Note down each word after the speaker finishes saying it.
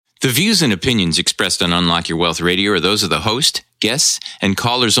The views and opinions expressed on Unlock Your Wealth Radio are those of the host, guests, and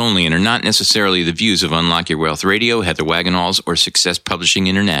callers only and are not necessarily the views of Unlock Your Wealth Radio, Heather Wagenhals, or Success Publishing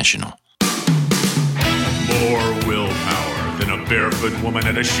International. More willpower than a barefoot woman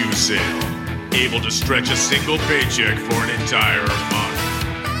at a shoe sale. Able to stretch a single paycheck for an entire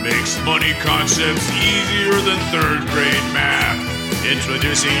month. Makes money concepts easier than third grade math.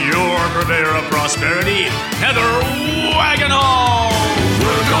 Introducing your purveyor of prosperity, Heather Wagenhals.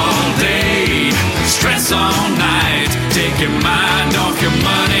 Work all day, stress all night. Take your mind off your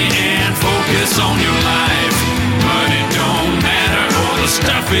money and focus on your life. Money don't matter or the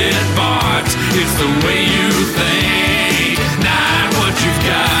stuff it bought. It's the way you think, not what you've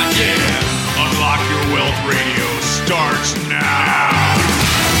got, yeah. Unlock Your Wealth Radio starts now.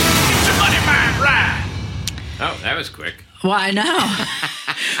 Get your money mind right. Oh, that was quick. Why, no.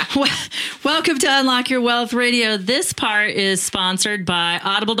 Welcome to Unlock Your Wealth Radio. This part is sponsored by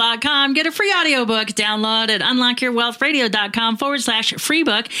Audible.com. Get a free audiobook. Download at unlockyourwealthradio.com/free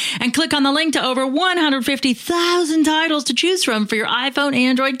book and click on the link to over 150,000 titles to choose from for your iPhone,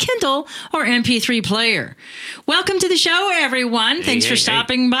 Android, Kindle, or MP3 player. Welcome to the show, everyone. Thanks for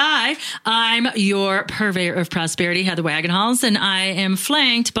stopping by. I'm your purveyor of prosperity, Heather Wagenhals, and I am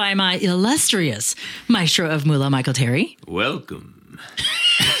flanked by my illustrious maestro of Moolah, Michael Terry. Welcome.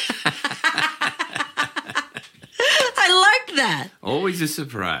 I like that. Always a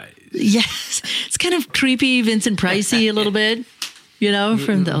surprise. Yes. It's kind of creepy, Vincent Pricey a little bit, you know,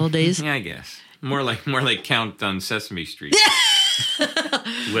 from the old days. Yeah, I guess. More like Count on Sesame Street.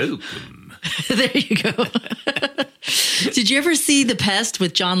 Welcome. There you go. Did you ever see The Pest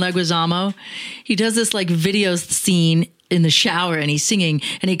with John Leguizamo? He does this like video scene in the shower and he's singing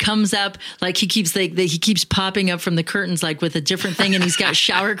and he comes up like he keeps popping up from the curtains like with a different thing and he's got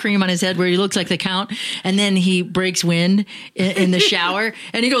shower cream on his head where he looks like the Count, and then he breaks wind in the shower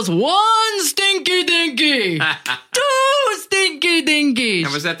and he goes, 1 stinky dinky, 2 stinky dinkies.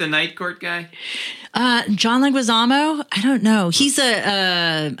 And was that the Night Court guy? John Leguizamo? I don't know. He's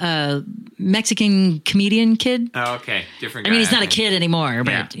a Mexican comedian kid. Oh, okay. Different guy. I mean, he's not a kid anymore,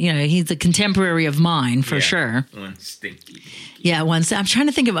 but you know, he's a contemporary of mine for sure. 1 stinky. Yeah, I'm trying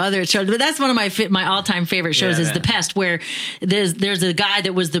to think of other shows, but that's one of my all-time favorite shows is The Pest, where there's a guy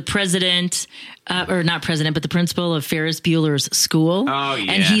that was the president, or not president, but the principal of Ferris Bueller's School. Oh,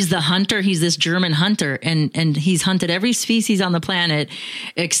 yeah. And he's the hunter. He's this German hunter, and he's hunted every species on the planet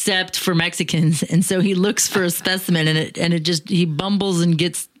except for Mexicans. And so he looks for a specimen, and he bumbles and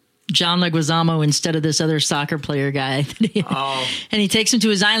gets John Leguizamo instead of this other soccer player guy. And he takes him to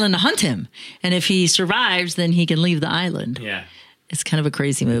his island to hunt him. And if he survives, then he can leave the island. Yeah. It's kind of a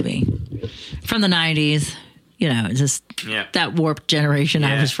crazy movie. From the 90s. You know, just that warped generation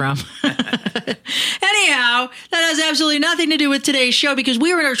I was from. Anyhow, that has absolutely nothing to do with today's show because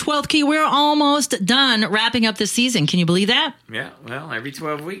we are in our 12th key. We're almost done wrapping up this season. Can you believe that? Yeah, well, every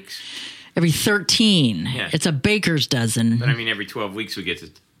 12 weeks. Every 13. Yeah. It's a baker's dozen. But I mean, every 12 weeks we get to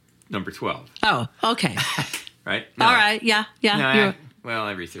number 12. Oh, okay. Right? No. All right. Yeah. No, well,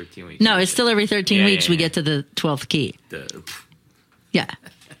 every 13 weeks. No, it's still every 13 weeks we get to the 12th key. Yeah.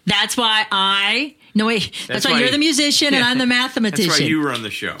 That's why that's why you're the musician and I'm the mathematician. That's why you run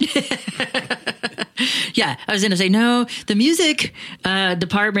the show. Yeah, I was going to say, no, the music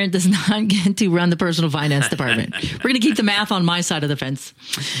department does not get to run the personal finance department. We're going to keep the math on my side of the fence.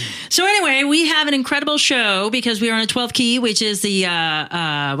 So anyway, we have an incredible show because we are on a 12th key, which is the,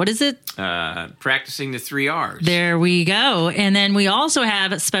 what is it? Practicing the 3 R's. There we go. And then we also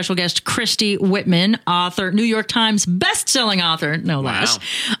have a special guest, Christy Whitman, author, New York Times Bestselling Author, no less,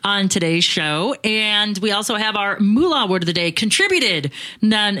 on today's show. And we also have our Moolah Word of the Day contributed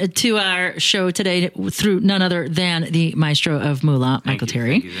to our show today through none other than the maestro of Moolah, Michael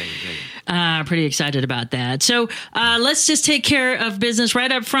Terry. Thank you. Pretty excited about that. So let's just take care of business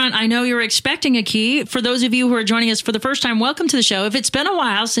right up front. I know you're expecting a key. For those of you who are joining us for the first time, welcome to the show. If it's been a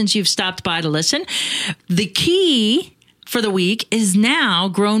while since you've stopped by to listen, the key for the week is now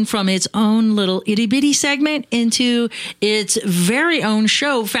grown from its own little itty-bitty segment into its very own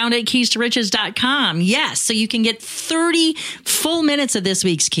show found at keys-to-riches.com. Yes, so you can get 30 full minutes of this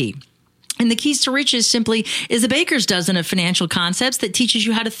week's key. And the Keys to Riches simply is a baker's dozen of financial concepts that teaches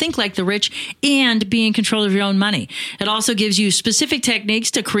you how to think like the rich and be in control of your own money. It also gives you specific techniques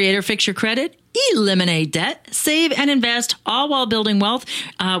to create or fix your credit, eliminate debt, save and invest, all while building wealth,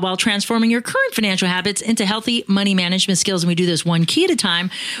 while transforming your current financial habits into healthy money management skills. And we do this one key at a time,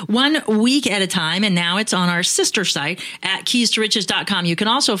 1 week at a time. And now it's on our sister site at keys-to-riches.com. You can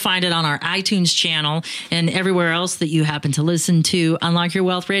also find it on our iTunes channel and everywhere else that you happen to listen to Unlock Your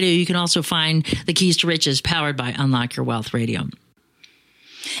Wealth Radio. You can also find the Keys to Riches powered by Unlock Your Wealth Radio.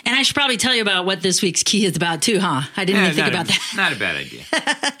 And I should probably tell you about what this week's key is about too, huh? I didn't even think about that. Not a bad idea.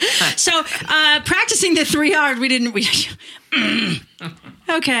 So, practicing the 3 R's,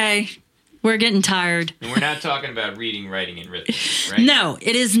 okay. We're getting tired. And we're not talking about reading, writing, and written, right? No,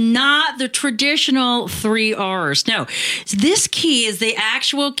 it is not the traditional 3 R's. No, this key is the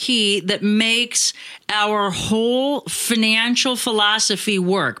actual key that makes our whole financial philosophy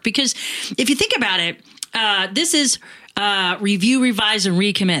work. Because if you think about it, this is review, revise, and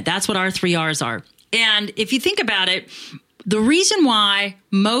recommit. That's what our 3 R's are. And if you think about it, the reason why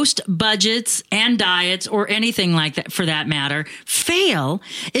most budgets and diets or anything like that, for that matter, fail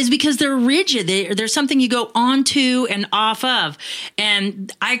is because they're rigid. There's something you go onto and off of.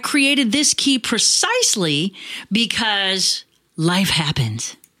 And I created this key precisely because life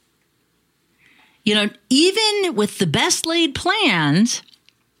happens. You know, even with the best laid plans,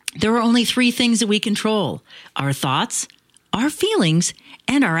 there are only 3 things that we control: our thoughts, our feelings,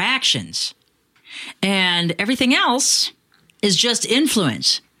 and our actions. And everything else is just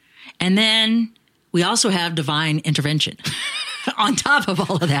influence. And then we also have divine intervention on top of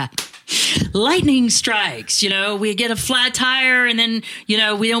all of that. Lightning strikes, we get a flat tire and then,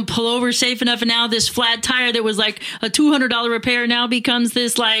 we don't pull over safe enough. And now this flat tire that was like a $200 repair now becomes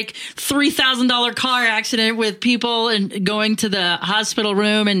this like $3,000 car accident with people and going to the hospital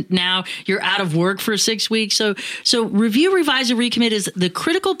room. And now you're out of work for 6 weeks. So review, revise, and recommit is the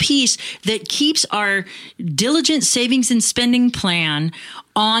critical piece that keeps our diligent savings and spending plan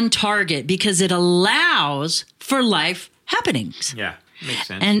on target because it allows for life happenings. Yeah. Makes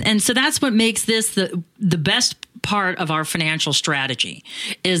sense. And so that's what makes this the best part of our financial strategy,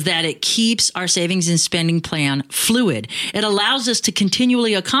 is that it keeps our savings and spending plan fluid. It allows us to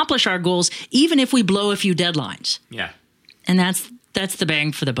continually accomplish our goals, even if we blow a few deadlines. Yeah. And that's the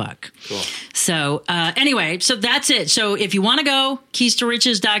bang for the buck. Cool. So anyway, so that's it. So if you want to go,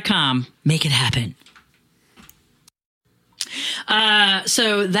 keystoriches.com, make it happen.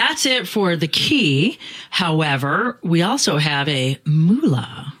 So that's it for the key. However, we also have a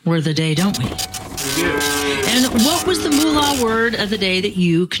moolah word of the day, don't we? We do. And what was the moolah word of the day that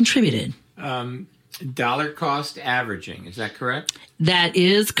you contributed? Dollar cost averaging. Is that correct? That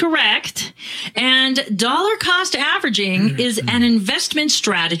is correct. And dollar cost averaging is an investment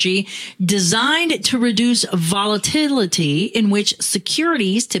strategy designed to reduce volatility in which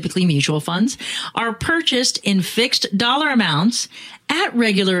securities, typically mutual funds, are purchased in fixed dollar amounts at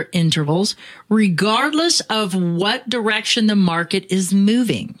regular intervals, regardless of what direction the market is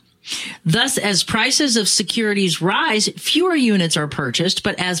moving. Thus, as prices of securities rise, fewer units are purchased,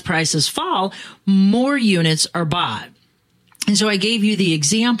 but as prices fall, more units are bought. And so I gave you the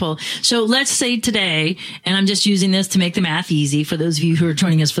example. So let's say today, and I'm just using this to make the math easy for those of you who are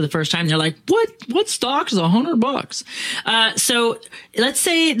joining us for the first time, they're like, what stock is $100? So let's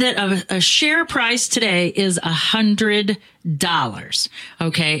say that a share price today is $100.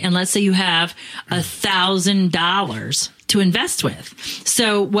 Okay. And let's say you have $1,000 to invest with.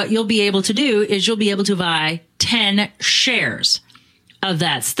 So what you'll be able to do is you'll be able to buy 10 shares of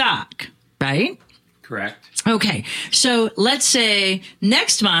that stock, right? Correct. Okay. So let's say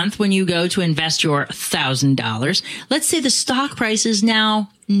next month when you go to invest your $1,000, let's say the stock price is now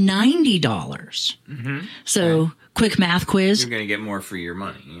 $90. Mm-hmm. So quick math quiz. You're going to get more for your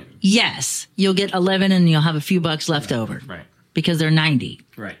money. Yeah. Yes. You'll get 11 and you'll have a few bucks left over. Right. Because they're 90.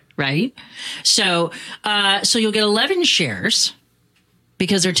 Right. Right? So you'll get 11 shares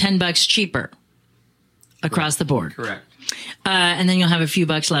because they're $10 cheaper across the board. Correct. And then you'll have a few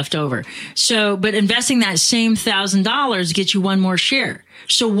bucks left over. So, but investing that same $1,000 gets you one more share.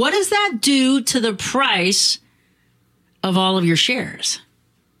 So what does that do to the price of all of your shares?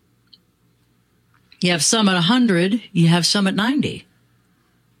 You have some at 100, you have some at 90.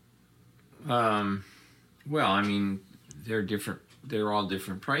 Well, I mean, they're different. They're all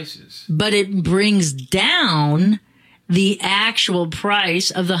different prices. But it brings down the actual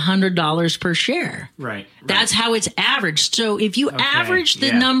price of the $100 per share. Right. That's how it's averaged. So if you average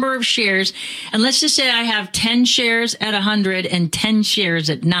the number of shares, and let's just say I have 10 shares at 100 and 10 shares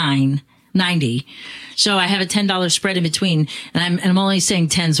at 90. So I have a $10 spread in between, and I'm only saying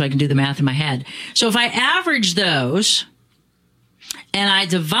 10 so I can do the math in my head. So if I average those and I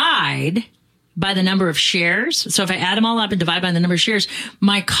divide by the number of shares. So if I add them all up and divide by the number of shares,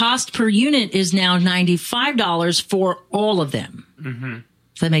 my cost per unit is now $95 for all of them. Mm-hmm.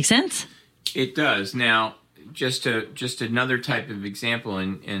 Does that make sense? It does. Now, just another type of example,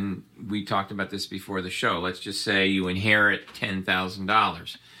 and we talked about this before the show. Let's just say you inherit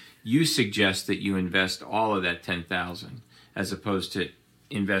 $10,000. You suggest that you invest all of that $10,000 as opposed to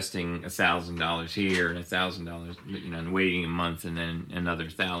investing $1,000 here and $1,000, and waiting a month and then another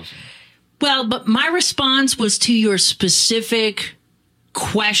 1,000. Well, but my response was to your specific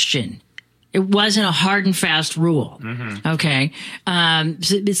question. It wasn't a hard and fast rule. Mm-hmm. Okay.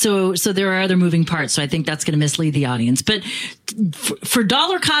 So there are other moving parts. So I think that's going to mislead the audience. But for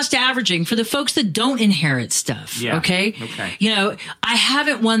dollar cost averaging, for the folks that don't inherit stuff. Yeah. Okay. I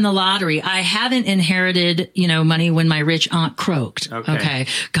haven't won the lottery. I haven't inherited, money when my rich aunt croaked. Okay.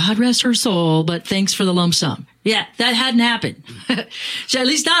 God rest her soul, but thanks for the lump sum. Yeah, that hadn't happened. So at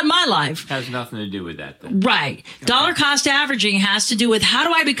least not in my life. Has nothing to do with that, though. Right. Okay. Dollar cost averaging has to do with how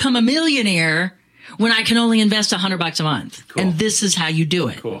do I become a millionaire when I can only invest $100 a month? Cool. And this is how you do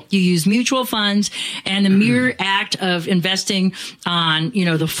it. Cool. You use mutual funds, and the mere act of investing on,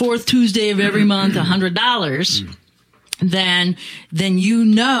 the fourth Tuesday of every month, $100. Then you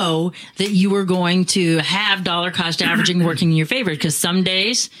know that you are going to have dollar cost averaging working in your favor, because some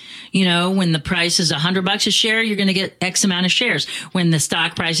days, when the price is $100 a share, you're going to get X amount of shares. When the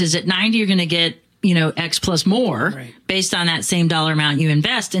stock price is at 90, you're going to get, X plus more based on that same dollar amount you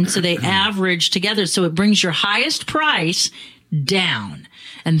invest. And so they average together. So it brings your highest price down.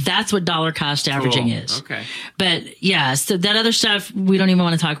 And that's what dollar cost averaging is. Okay. But yeah, so that other stuff, we don't even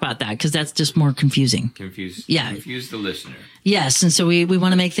want to talk about that because that's just more confusing. Confuse the listener. Yes. And so we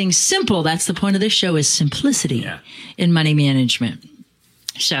want to make things simple. That's the point of this show, is simplicity in money management.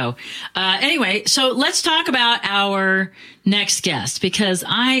 So anyway, so let's talk about our next guest, because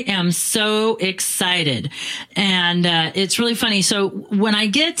I am so excited. And it's really funny. So when I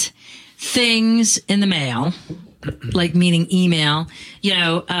get things in the mail, like meaning email,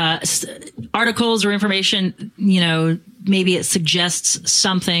 articles or information, maybe it suggests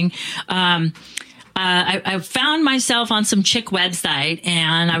something. I found myself on some chick website,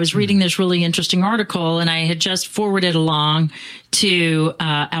 and I was reading this really interesting article, and I had just forwarded along to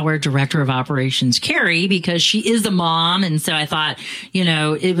our director of operations, Carrie, because she is the mom. And so I thought,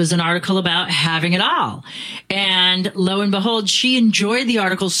 it was an article about having it all. And lo and behold, she enjoyed the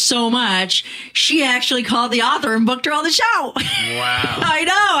article so much, she actually called the author and booked her on the show. Wow. I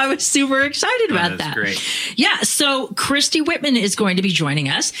know. I was super excited about that. That's great. Yeah. So Christy Whitman is going to be joining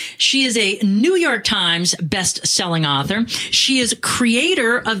us. She is a New York Times Bestselling Author. She is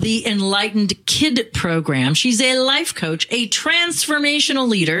creator of the Enlightened Kid Program. She's a life coach, a Transformational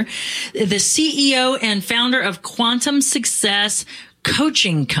Leader, the CEO and founder of Quantum Success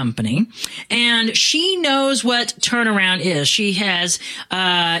Coaching Company, and she knows what turnaround is. She has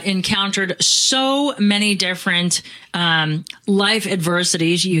encountered so many different life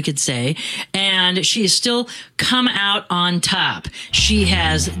adversities, you could say, and she has still come out on top. She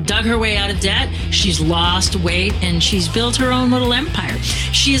has dug her way out of debt, she's lost weight, and she's built her own little empire.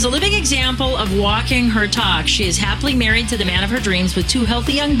 She is a living example of walking her talk. She is happily married to the man of her dreams with 2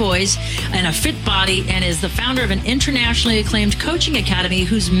 healthy young boys and a fit body, and is the founder of an internationally acclaimed coaching academy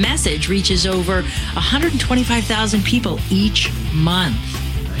whose message reaches over 125,000 people each month.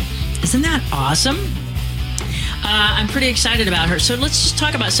 Isn't that awesome? I'm pretty excited about her. So let's just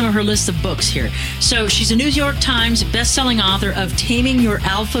talk about some of her lists of books here. So she's a New York Times bestselling author of Taming Your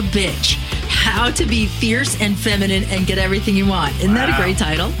Alpha Bitch, How to Be Fierce and Feminine and Get Everything You Want. Isn't that a great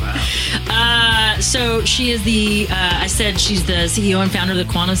title? Wow. So she is she's the CEO and founder of the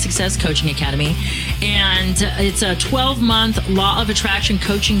Quantum Success Coaching Academy. And it's a 12-month Law of Attraction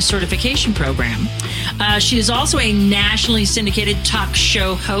coaching certification program. She is also a nationally syndicated talk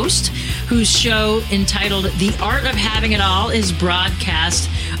show host whose show entitled The Art of Having It All is broadcast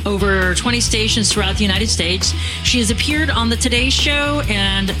over 20 stations throughout the United States. She has appeared on the Today Show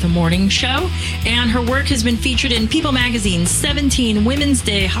and The Morning Show, and her work has been featured in People Magazine, 17, Women's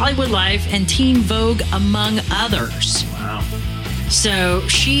Day, Hollywood Life, and Teen Vogue, among others. Wow. So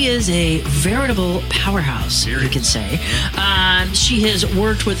she is a veritable powerhouse, you could say. She has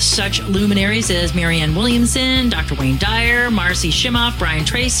worked with such luminaries as Marianne Williamson, Dr. Wayne Dyer, Marcy Shimoff, Brian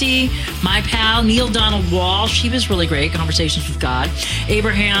Tracy, my pal Neil Donald Walsh. He was really great, Conversations with God.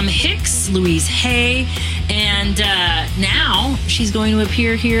 Abraham Hicks, Louise Hay, and now she's going to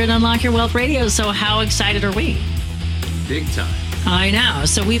appear here at Unlock Your Wealth Radio. So how excited are we? Big time. I know.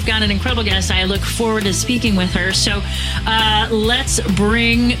 So we've got an incredible guest. I look forward to speaking with her. So let's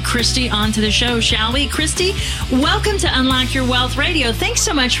bring Christy onto the show, shall we? Christy, welcome to Unlock Your Wealth Radio. Thanks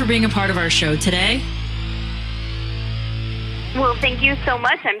so much for being a part of our show today. Well, thank you so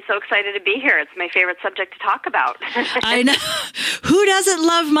much. I'm so excited to be here. It's my favorite subject to talk about. I know. Who doesn't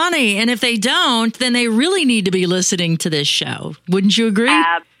love money? And if they don't, then they really need to be listening to this show. Wouldn't you agree?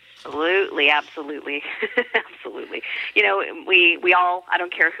 Absolutely, absolutely, absolutely. You know, we all, I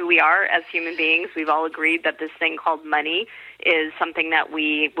don't care who we are as human beings, we've all agreed that this thing called money is something that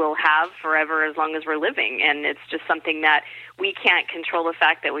we will have forever as long as we're living. And it's just something that we can't control the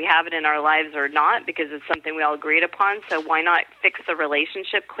fact that we have it in our lives or not, because it's something we all agreed upon. So why not fix the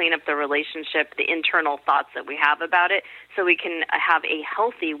relationship, clean up the relationship, the internal thoughts that we have about it, so we can have a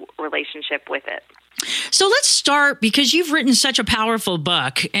healthy relationship with it. So let's start, because you've written such a powerful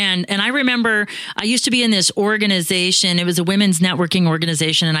book. And I remember I used to be in this organization. It was a women's networking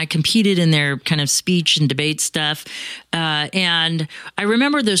organization, and I competed in their kind of speech and debate stuff. And I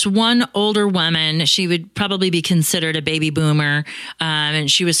remember this one older woman. She would probably be considered a baby boomer. And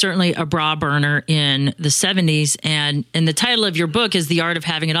she was certainly a bra burner in the 70s. And the title of your book is The Art of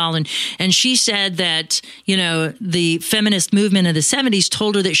Having It All. And she said that, you know, the feminist movement of the 70s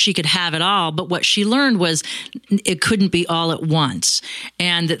told her that she could have it all. But what she learned was it couldn't be all at once,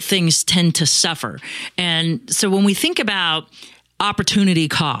 and that things tend to suffer. And so when we think about opportunity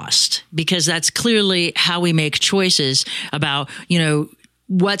cost, because that's clearly how we make choices about, you know,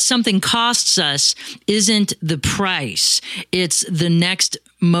 what something costs us isn't the price. It's the next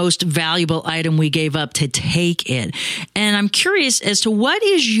most valuable item we gave up to take it. And I'm curious as to what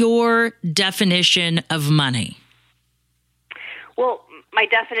is your definition of money? Well, my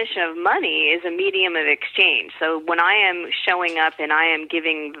definition of money is a medium of exchange. So when I am showing up and I am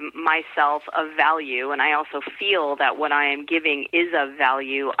giving myself a value, and I also feel that what I am giving is of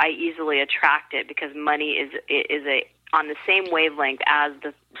value, I easily attract it, because money is on the same wavelength as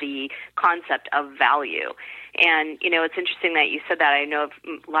the concept of value. And, you know, it's interesting that you said that. I know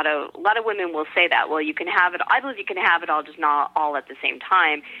a lot of women will say that, well, you can have it. I believe you can have it all, just not all at the same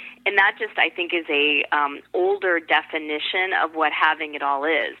time. And that just, I think, is a older definition of what having it all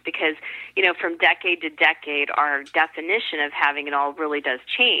is. Because, you know, from decade to decade, our definition of having it all really does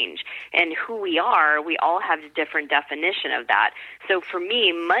change. And who we are, we all have a different definition of that. So for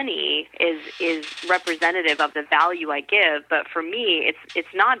me, money is representative of the value I give. But for me,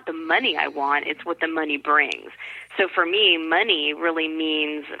 it's not the money I want, it's what the money brings. So for me, money really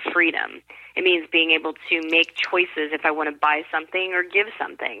means freedom. It means being able to make choices if I want to buy something or give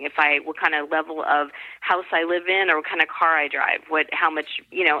something, what kind of level of house I live in or what kind of car I drive, how much,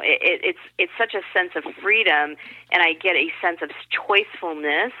 you know, it's such a sense of freedom, and I get a sense of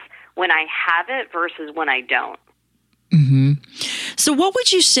choicefulness when I have it versus when I don't. Mm-hmm. So what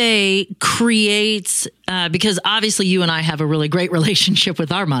would you say creates, because obviously you and I have a really great relationship with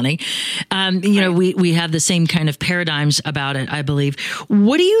our money. You know, we have the same kind of paradigms about it, I believe.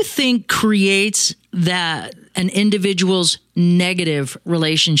 What do you think creates that an individual's negative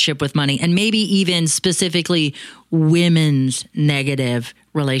relationship with money, and maybe even specifically women's negative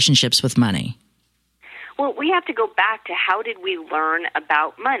relationships with money? Well, we have to go back to how did we learn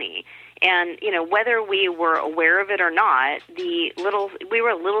about money? And, you know, whether we were aware of it or not, we were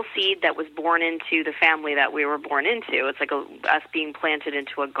a little seed that was born into the family that we were born into. It's like us being planted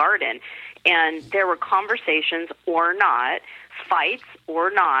into a garden. And there were conversations or not, fights or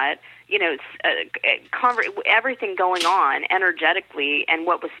not, you know, everything going on energetically, and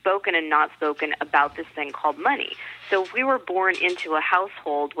what was spoken and not spoken about this thing called money. So if we were born into a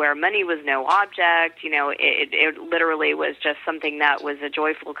household where money was no object, you know, it literally was just something that was a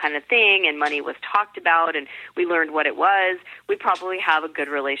joyful kind of thing, and money was talked about, and we learned what it was, we'd probably have a good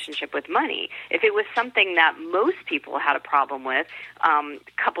relationship with money. If it was something that most people had a problem with,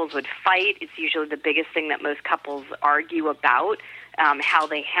 couples would fight. It's usually the biggest thing that most couples argue about. How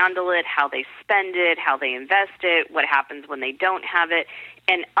they handle it, how they spend it, how they invest it, what happens when they don't have it.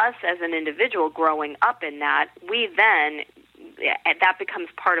 And us as an individual growing up in that, that becomes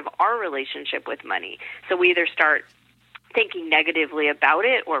part of our relationship with money. So we either start thinking negatively about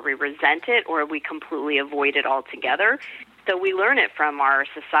it, or we resent it, or we completely avoid it altogether. So we learn it from our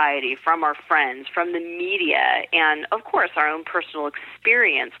society, from our friends, from the media, and, of course, our own personal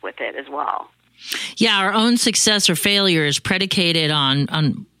experience with it as well. Yeah, our own success or failure is predicated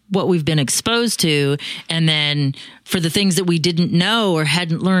on what we've been exposed to, and then for the things that we didn't know or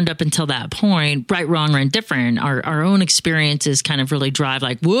hadn't learned up until that point, right, wrong, or indifferent, our own experiences kind of really drive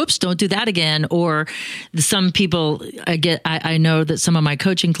like, whoops, don't do that again. Or some people, I know that some of my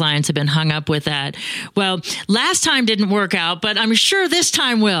coaching clients have been hung up with that. Well, last time didn't work out, but I'm sure this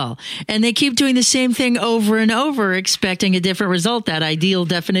time will. And they keep doing the same thing over and over, expecting a different result, that ideal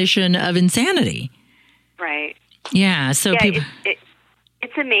definition of insanity. Right. Yeah. So people...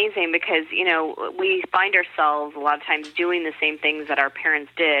 It's a amazing because, we find ourselves a lot of times doing the same things that our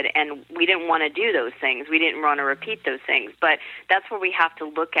parents did, and we didn't want to do those things. We didn't want to repeat those things. But that's where we have to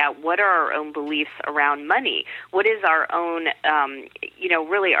look at what are our own beliefs around money. What is our own,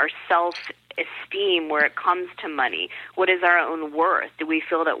 really our self-esteem where it comes to money? What is our own worth? Do we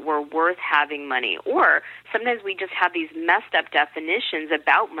feel that we're worth having money? Or sometimes we just have these messed up definitions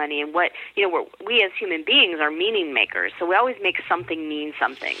about money and what, we as human beings are meaning makers. So we always make something mean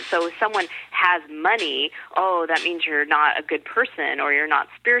something. So if someone has money, oh, that means you're not a good person or you're not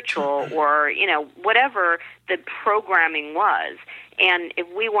spiritual or, whatever the programming was. And if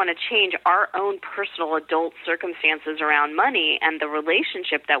we want to change our own personal adult circumstances around money and the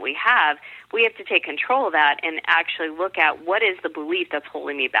relationship that we have to take control of that and actually look at what is the belief that's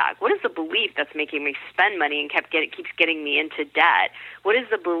holding me back? What is the belief that's making me spend money and keeps getting me into debt? What is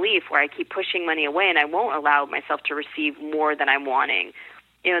the belief where I keep pushing money away and I won't allow myself to receive more than I'm wanting?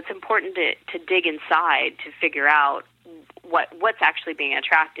 It's important to dig inside to figure out what's actually being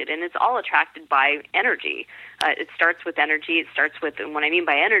attracted, and it's all attracted by energy. It starts with energy. It starts with, and what I mean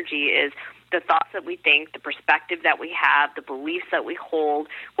by energy is the thoughts that we think, the perspective that we have, the beliefs that we hold,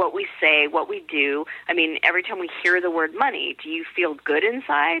 what we say, what we do. I mean, every time we hear the word money, do you feel good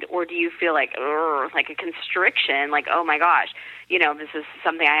inside, or do you feel like a constriction, like, oh my gosh, this is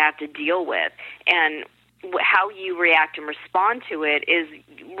something I have to deal with? And how you react and respond to it is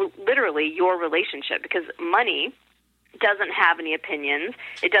literally your relationship, because money doesn't have any opinions.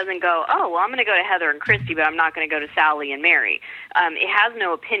 It doesn't go, oh, well, I'm going to go to Heather and Christy, but I'm not going to go to Sally and Mary. It has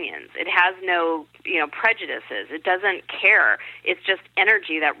no opinions. It has no, prejudices. It doesn't care. It's just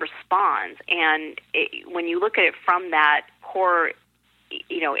energy that responds. And when you look at it from that core,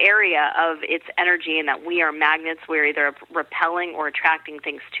 area of its energy, and that we are magnets, we're either repelling or attracting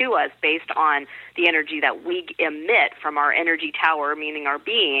things to us based on the energy that we emit from our energy tower, meaning our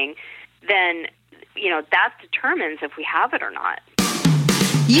being, then that determines if we have it or not.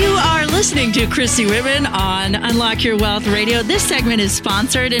 You are listening to Christy Whitman on Unlock Your Wealth Radio. This segment is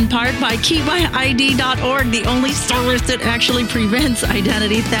sponsored in part by KeepMyID.org, the only service that actually prevents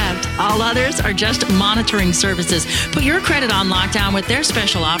identity theft. All others are just monitoring services. Put your credit on lockdown with their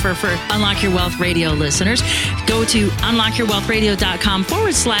special offer for Unlock Your Wealth Radio listeners. Go to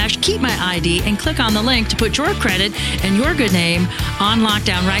unlockyourwealthradio.com/KeepMyID and click on the link to put your credit and your good name on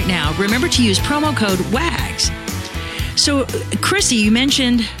lockdown right now. Remember to use promo code WAGS. So, Christy, you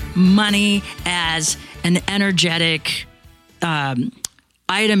mentioned money as an energetic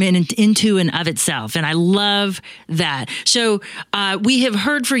item into and of itself, and I love that. So, we have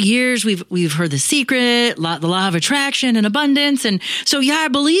heard for years, we've heard The Secret, the law of attraction and abundance, and so I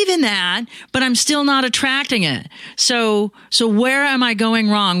believe in that, but I'm still not attracting it. So where am I going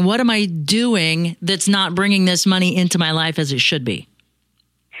wrong? What am I doing that's not bringing this money into my life as it should be?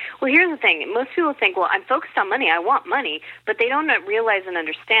 Well, here's the thing. Most people think, well, I'm focused on money. I want money. But they don't realize and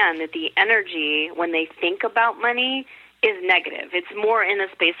understand that the energy when they think about money is negative. It's more in a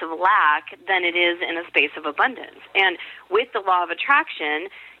space of lack than it is in a space of abundance. And with the law of attraction,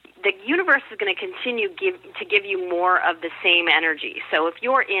 the universe is going to continue to give you more of the same energy. So if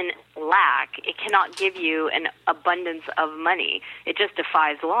you're in lack, it cannot give you an abundance of money. It just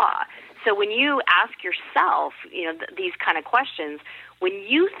defies law. So when you ask yourself, these kind of questions, when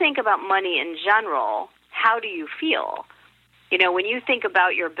you think about money in general, how do you feel? When you think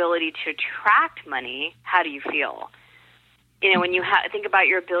about your ability to attract money, how do you feel? When you think about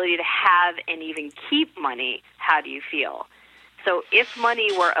your ability to have and even keep money, how do you feel? So if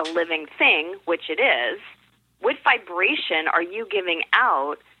money were a living thing, which it is, what vibration are you giving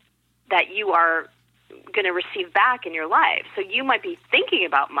out that you are going to receive back in your life? So you might be thinking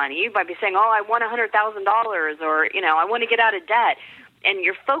about money. You might be saying, oh, I want $100,000, or, I want to get out of debt. And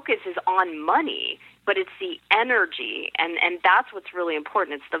your focus is on money, but it's the energy, and that's what's really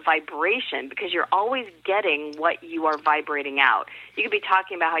important. It's the vibration, because you're always getting what you are vibrating out. You could be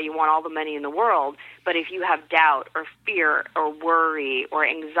talking about how you want all the money in the world, but if you have doubt or fear or worry or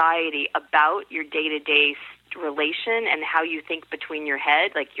anxiety about your day-to-day relation and how you think between your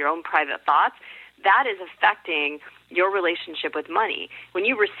head, like your own private thoughts, that is affecting your relationship with money. When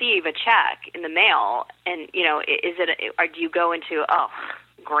you receive a check in the mail, and or do you go into, oh,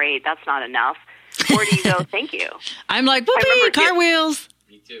 great, that's not enough, or do you go, thank you? I'm like, whoopee, car wheels.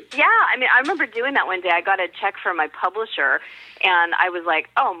 Me too. Yeah, I remember doing that one day. I got a check from my publisher, and I was like,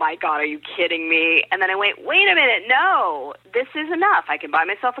 oh my God, are you kidding me? And then I went, wait a minute, no, this is enough. I can buy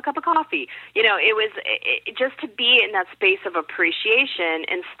myself a cup of coffee. It was just to be in that space of appreciation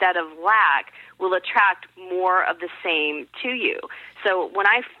instead of lack will attract more of the same to you. So when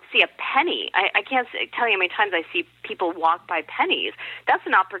I see a penny, I can't tell you how many times I see people walk by pennies. That's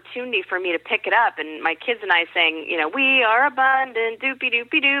an opportunity for me to pick it up. And my kids and I saying, we are abundant, doopy,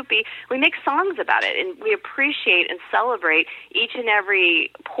 doopy, doopy. We make songs about it, and we appreciate and celebrate each and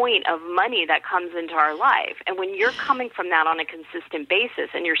every point of money that comes into our life. And when you're coming from that on a consistent basis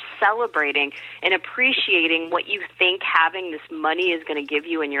and you're celebrating and appreciating what you think having this money is going to give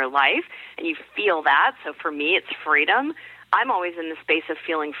you in your life, and you feel that, so for me it's freedom, I'm always in the space of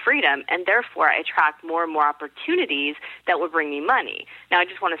feeling freedom, and therefore I attract more and more opportunities that will bring me money. Now, I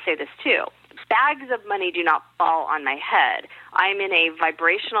just want to say this too. Bags of money do not fall on my head. I'm in a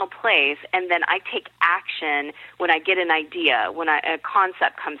vibrational place, and then I take action when I get an idea, when a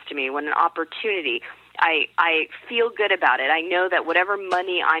concept comes to me, when an opportunity. I feel good about it. I know that whatever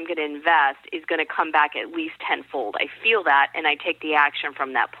money I'm going to invest is going to come back at least tenfold. I feel that, and I take the action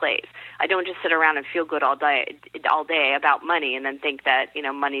from that place. I don't just sit around and feel good all day about money and then think that,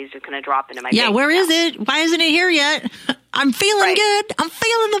 money is just going to drop into my bank where account. is it? Why isn't it here yet? I'm feeling good. I'm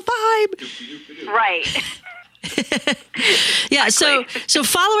feeling the vibe. Right. Yeah, so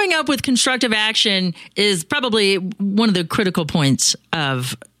following up with constructive action is probably one of the critical points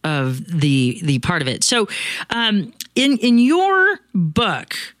of the part of it. So in your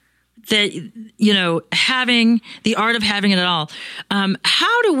book, that having the art of having it all,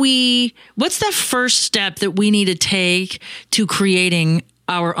 what's the first step that we need to take to creating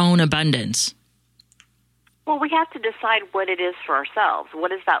our own abundance? Well, we have to decide what it is for ourselves. What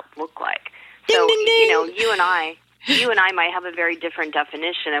does that look like? Ding, So, ding, ding. you and I might have a very different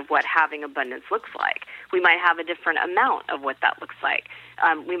definition of what having abundance looks like. We might have a different amount of what that looks like.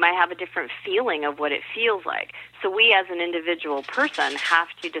 We might have a different feeling of what it feels like. So we as an individual person have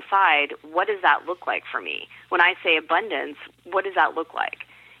to decide, what does that look like for me? When I say abundance, what does that look like?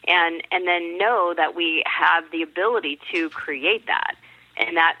 And then know that we have the ability to create that.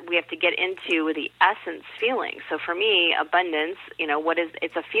 And that we have to get into the essence feeling. So for me, abundance,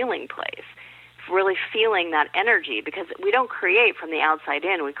 it's a feeling place. Really feeling that energy, because we don't create from the outside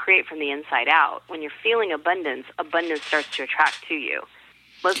in, we create from the inside out. When you're feeling abundance starts to attract to you.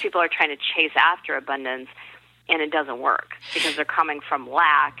 Most people are trying to chase after abundance, and it doesn't work because they're coming from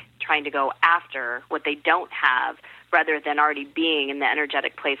lack, trying to go after what they don't have, rather than already being in the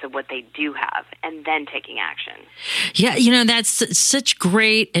energetic place of what they do have and then taking action. Yeah, that's such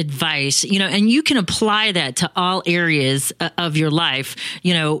great advice, and you can apply that to all areas of your life,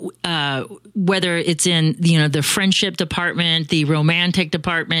 whether it's in, the friendship department, the romantic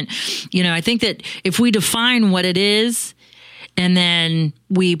department. I think that if we define what it is, and then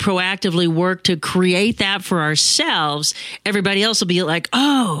we proactively work to create that for ourselves, everybody else will be like,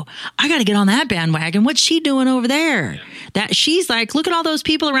 oh, I got to get on that bandwagon. What's she doing over there? That she's like, look at all those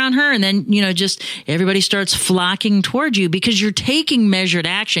people around her. And then, just everybody starts flocking towards you because you're taking measured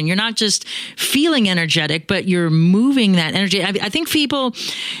action. You're not just feeling energetic, but you're moving that energy. I think people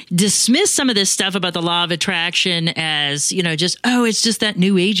dismiss some of this stuff about the law of attraction as, it's just that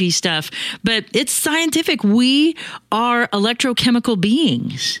new agey stuff. But it's scientific. We are electrochemical beings.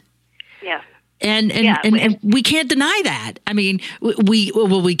 Yeah. And we can't deny that. I mean,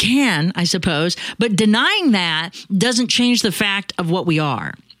 we can, I suppose, but denying that doesn't change the fact of what we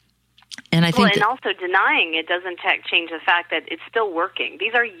are. And I think also denying it doesn't change the fact that it's still working.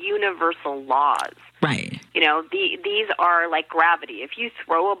 These are universal laws. Right. These are like gravity. If you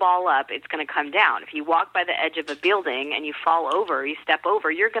throw a ball up, it's going to come down. If you walk by the edge of a building and you fall over, you step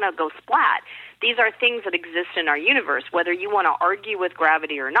over, you're going to go splat. These are things that exist in our universe, whether you want to argue with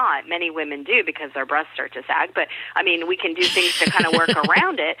gravity or not. Many women do because their breasts start to sag. But, we can do things to kind of work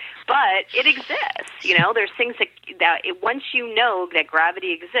around it. But it exists. There's things that once you know that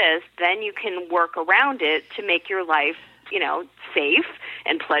gravity exists, then you can work around it to make your life, safe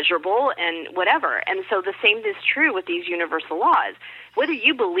and pleasurable and whatever. And so the same is true with these universal laws. Whether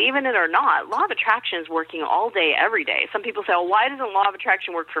you believe in it or not, law of attraction is working all day, every day. Some people say, why doesn't law of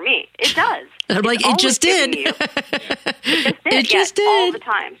attraction work for me? It does. I'm like, it just did. It just did. All the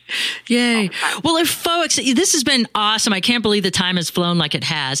time. Yay. The time. Well, if folks, this has been awesome. I can't believe the time has flown like it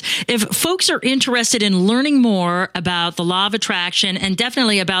has. If folks are interested in learning more about the law of attraction and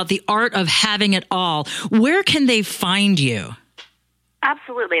definitely about the art of having it all, where can they find you?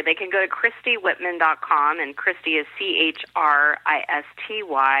 Absolutely. They can go to ChristyWhitman.com, and Christy is CHRISTY,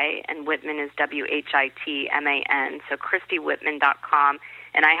 and Whitman is WHITMAN. So ChristyWhitman.com.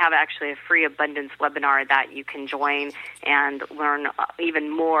 And I have actually a free abundance webinar that you can join and learn even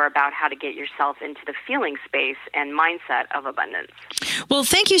more about how to get yourself into the feeling space and mindset of abundance. Well,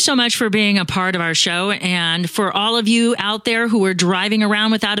 thank you so much for being a part of our show. And for all of you out there who are driving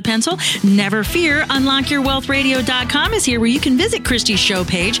around without a pencil, never fear. UnlockYourWealthRadio.com is here where you can visit Christy's show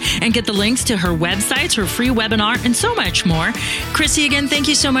page and get the links to her websites, her free webinar, and so much more. Christy, again, thank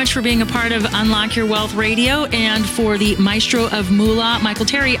you so much for being a part of Unlock Your Wealth Radio. And for the maestro of moolah, Michael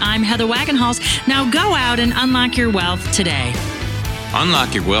Terry, I'm Heather Wagenhals. Now go out and unlock your wealth today.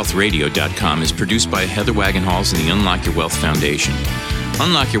 UnlockYourWealthRadio.com is produced by Heather Wagenhals and the Unlock Your Wealth Foundation.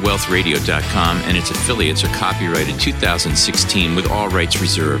 UnlockYourWealthRadio.com and its affiliates are copyrighted 2016 with all rights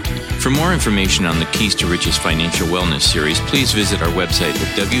reserved. For more information on the Keys to Riches Financial Wellness series, please visit our website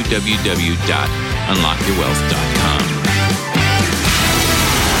at www.unlockyourwealth.com.